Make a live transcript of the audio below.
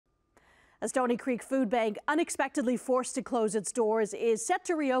A Stoney Creek food bank unexpectedly forced to close its doors is set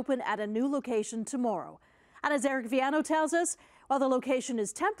to reopen at a new location tomorrow. And as Eric Viano tells us, while the location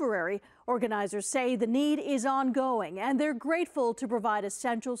is temporary, organizers say the need is ongoing and they're grateful to provide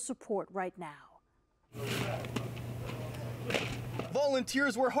essential support right now.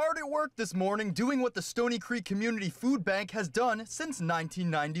 Volunteers were hard at work this morning doing what the Stoney Creek Community Food Bank has done since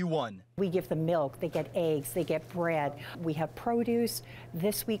 1991. We give them milk, they get eggs, they get bread. We have produce.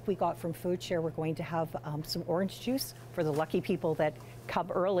 This week we got from Food Share, we're going to have some orange juice for the lucky people that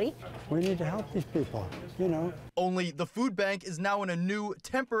come early. We need to help these people, you know. Only the food bank is now in a new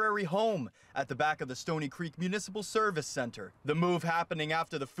temporary home at the back of the Stoney Creek Municipal Service Centre. The move happening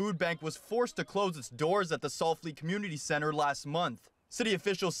after the food bank was forced to close its doors at the Saltfleet Community Centre last month. City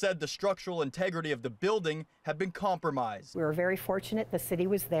officials said the structural integrity of the building had been compromised. We were very fortunate the city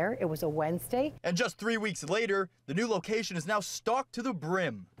was there. It was a Wednesday. And just 3 weeks later, the new location is now stocked to the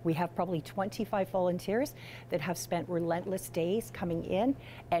brim. We have probably 25 volunteers that have spent relentless days coming in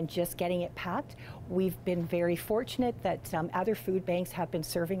and just getting it packed. We've been very fortunate that other food banks have been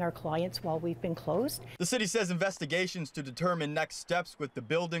serving our clients while we've been closed. The city says investigations to determine next steps with the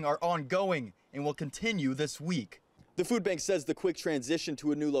building are ongoing and will continue this week. The food bank says the quick transition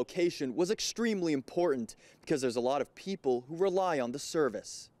to a new location was extremely important because there's a lot of people who rely on the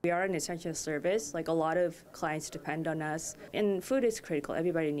service. We are an essential service, like a lot of clients depend on us, and food is critical.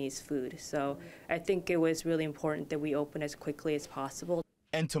 Everybody needs food, so I think it was really important that we open as quickly as possible.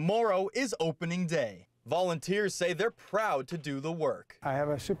 And tomorrow is opening day. Volunteers say they're proud to do the work. I have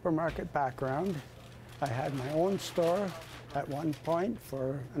a supermarket background. I had my own store at one point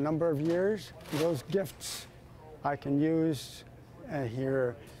for a number of years. Those gifts I can use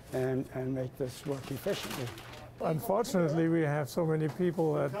here and make this work efficiently. Unfortunately, we have so many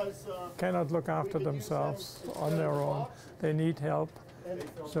people that cannot look after themselves on their own. They need help,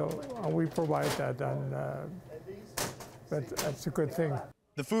 so we provide that, and that's a good thing.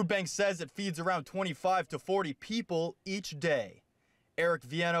 The food bank says it feeds around 25 to 40 people each day. Eric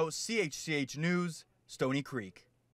Viano, CHCH News, Stoney Creek.